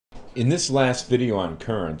In this last video on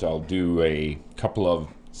current, I'll do a couple of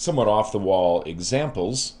somewhat off-the-wall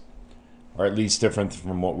examples, or at least different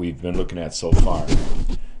from what we've been looking at so far.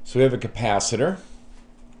 So we have a capacitor,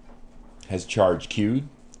 has charge Q,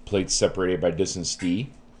 plates separated by distance D.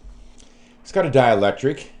 It's got a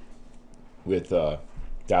dielectric with a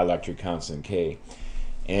dielectric constant K,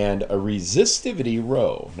 and a resistivity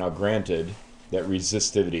rho. Now granted, that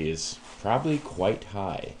resistivity is probably quite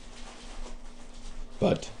high,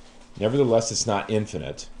 but nevertheless it's not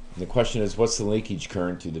infinite. And the question is, what's the leakage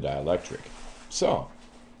current to the dielectric? So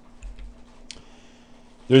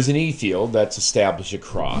there's an E field that's established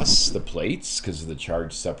across the plates because of the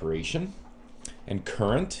charge separation, and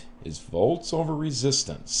current is volts over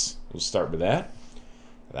resistance. We'll start with that.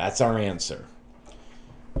 That's our answer.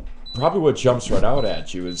 Probably what jumps right out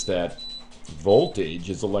at you is that voltage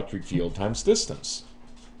is electric field times distance.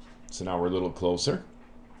 So now we're a little closer.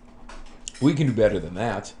 We can do better than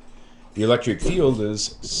that. The electric field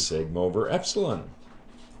is sigma over epsilon.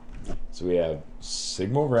 So we have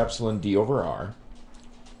sigma over epsilon d over r.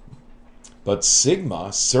 But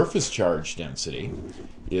sigma, surface charge density,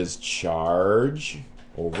 is charge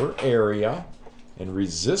over area, and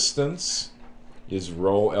resistance is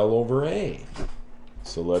rho L over A.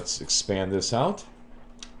 So let's expand this out.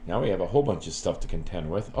 Now we have a whole bunch of stuff to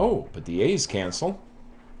contend with. Oh, but the A's cancel.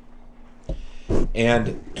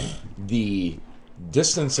 And the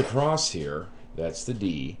distance across here, that's the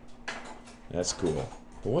D. That's cool.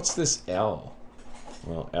 But what's this L?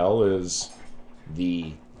 Well, L is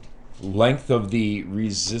the length of the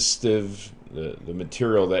resistive, the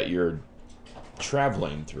material that you're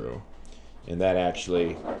traveling through. And that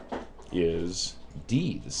actually is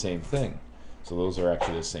D, the same thing. So those are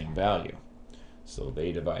actually the same value. So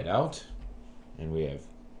they divide out, and we have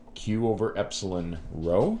Q over epsilon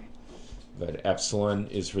rho. But epsilon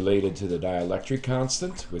is related to the dielectric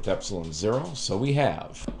constant with epsilon 0. So we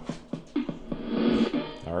have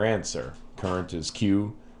our answer. Current is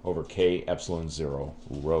Q over K epsilon 0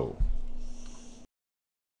 rho.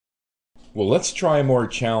 Well, let's try a more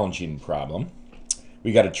challenging problem.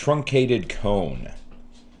 We got a truncated cone.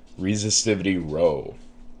 Resistivity rho.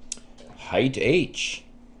 Height H.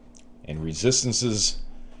 And resistances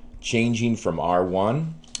changing from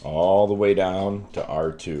R1 all the way down to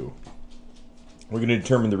R2. We're going to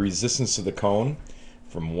determine the resistance of the cone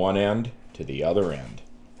from one end to the other end.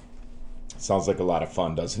 Sounds like a lot of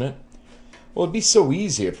fun, doesn't it? Well, it'd be so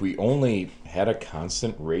easy if we only had a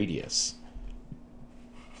constant radius.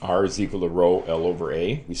 R is equal to rho L over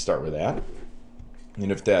A. We start with that.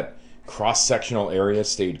 And if that cross-sectional area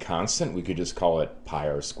stayed constant, we could just call it pi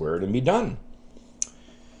r squared and be done.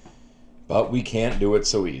 But we can't do it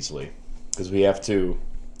so easily because we have to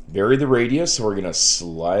vary the radius. So we're going to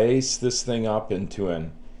slice this thing up into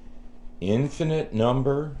an infinite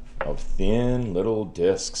number of thin little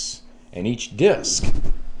disks. And each disk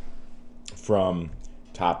from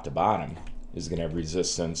top to bottom is going to have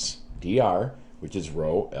resistance dr, which is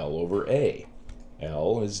rho L over A.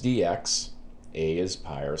 L is dx, A is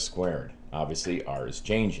pi r squared. Obviously, r is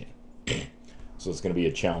changing. So it's going to be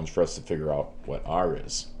a challenge for us to figure out what r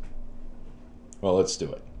is. Well, let's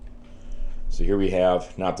do it. So here we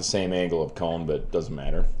have not the same angle of cone, but it doesn't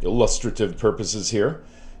matter. Illustrative purposes here.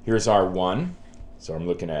 Here's R1. So I'm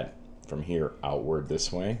looking at from here outward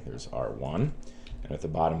this way. There's R1. And at the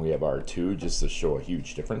bottom we have R2, just to show a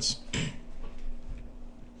huge difference.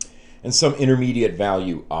 And some intermediate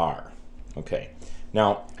value R. Okay.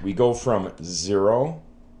 Now we go from 0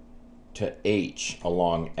 to H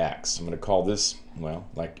along X. I'm going to call this, well,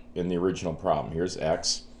 like in the original problem. Here's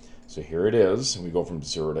X. So here it is. And we go from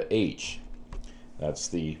 0 to H. That's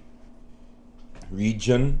the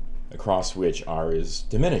region across which R is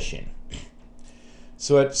diminishing.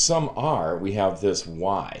 So at some R, we have this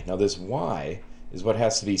Y. Now this Y is what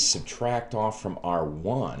has to be subtract off from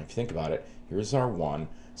R1. If you think about it, here's R1,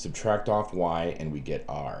 subtract off Y, and we get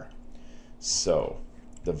R. So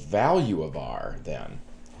the value of R then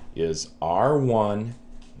is R1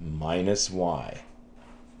 minus Y.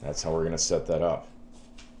 That's how we're going to set that up.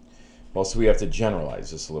 Well, so we have to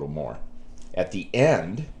generalize this a little more. At the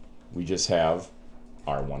end, we just have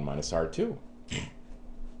R1 minus R2.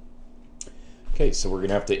 Okay, so we're going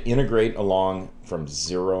to have to integrate along from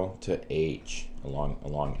 0 to H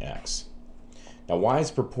along X. Now, Y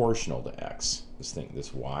is proportional to X.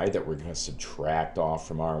 This Y that we're going to subtract off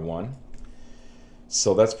from R1.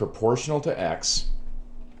 So that's proportional to X.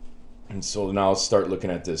 And so now let's start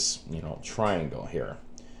looking at this, triangle here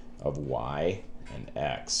of Y and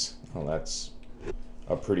X. Well, that's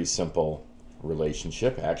a pretty simple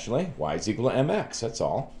relationship, actually. Y is equal to mx, that's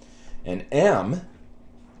all. And m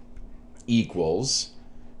equals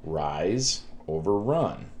rise over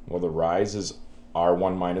run. Well, the rise is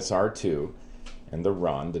R1 minus R2, and the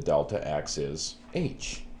run, the delta x, is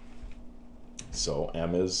h. So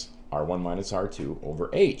m is R1 minus R2 over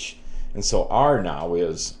h. And so r now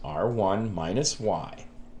is R1 minus y,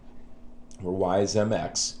 where y is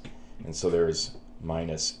mx. And so there's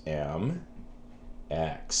minus mx.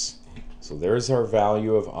 So there's our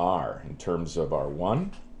value of r in terms of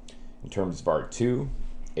R1, in terms of R2,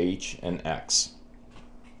 h, and x.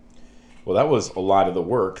 Well, that was a lot of the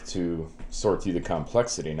work to sort through the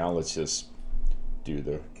complexity. Now let's just do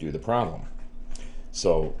the problem.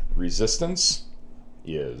 So resistance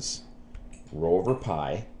is rho over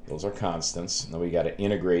pi. Those are constants. Now we got to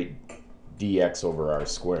integrate dx over r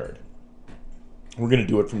squared. We're going to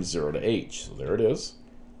do it from 0 to h. So there it is.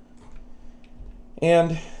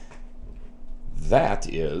 And that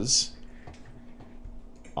is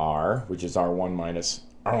r, which is R1 minus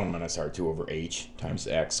R2 over h times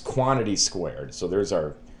x, quantity squared. So there's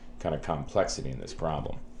our kind of complexity in this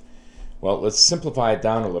problem. Well, let's simplify it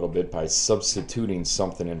down a little bit by substituting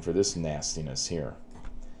something in for this nastiness here.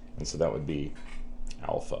 And so that would be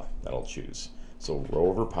alpha that I'll choose. So rho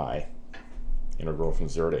over pi, integral from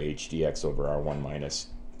 0 to h dx over R1 minus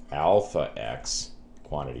alpha x,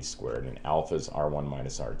 quantity squared, and alpha is R1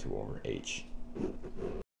 minus R2 over h.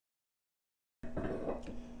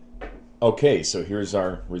 Okay, so here's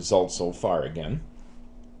our result so far again,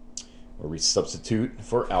 where we substitute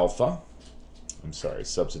for alpha. I'm sorry,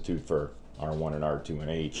 substitute for R1 and R2 and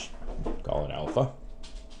h, call it alpha.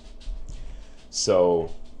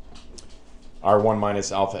 So R1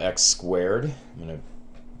 minus alpha x squared,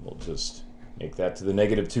 we'll just make that to the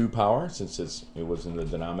 -2 power since it was in the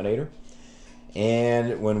denominator.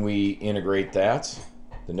 And when we integrate that,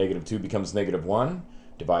 the -2 becomes -1,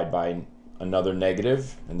 divide by another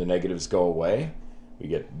negative, and the negatives go away. We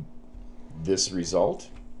get this result.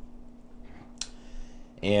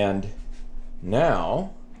 And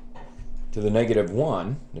now, to the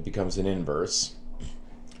 -1, it becomes an inverse.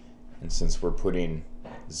 And since we're putting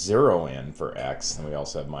 0 in for x, then we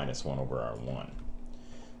also have -1 over R1.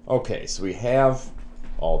 Okay, so we have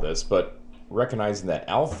all this, but recognizing that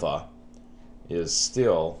alpha is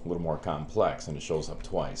still a little more complex, and it shows up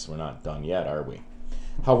twice. We're not done yet, are we?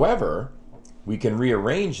 However, we can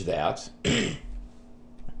rearrange that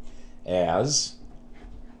as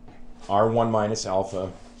R1 minus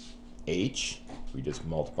alpha h. We just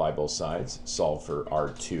multiply both sides, solve for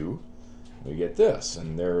R2. We get this,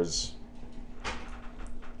 and there's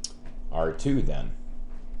R2 then.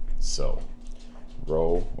 So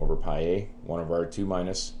rho over pi a, 1 over R2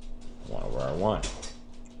 minus 1 over R1.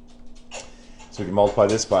 So we can multiply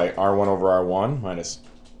this by R1 over R1 minus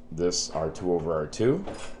this R2 over R2.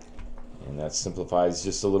 And that simplifies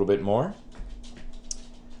just a little bit more.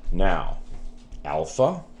 Now,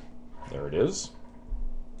 alpha, there it is,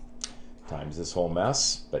 times this whole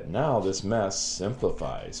mess. But now this mess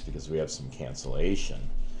simplifies because we have some cancellation.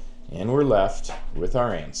 And we're left with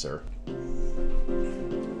our answer.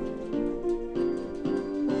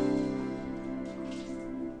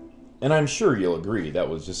 And I'm sure you'll agree that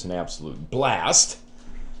was just an absolute blast.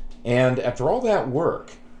 And after all that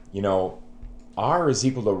work, you know, r is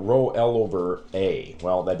equal to rho L over A.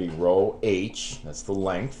 Well, that'd be rho H, that's the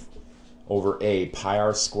length, over A, pi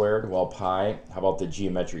r squared. Well, pi, how about the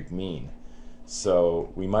geometric mean? So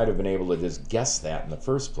we might have been able to just guess that in the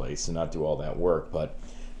first place and not do all that work, but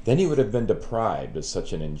then you would have been deprived of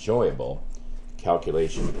such an enjoyable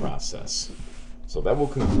calculation process. So that will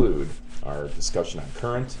conclude our discussion on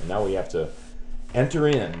current, and now we have to enter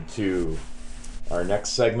into our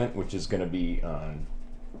next segment, which is going to be on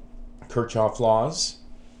Kirchhoff laws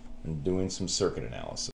and doing some circuit analysis.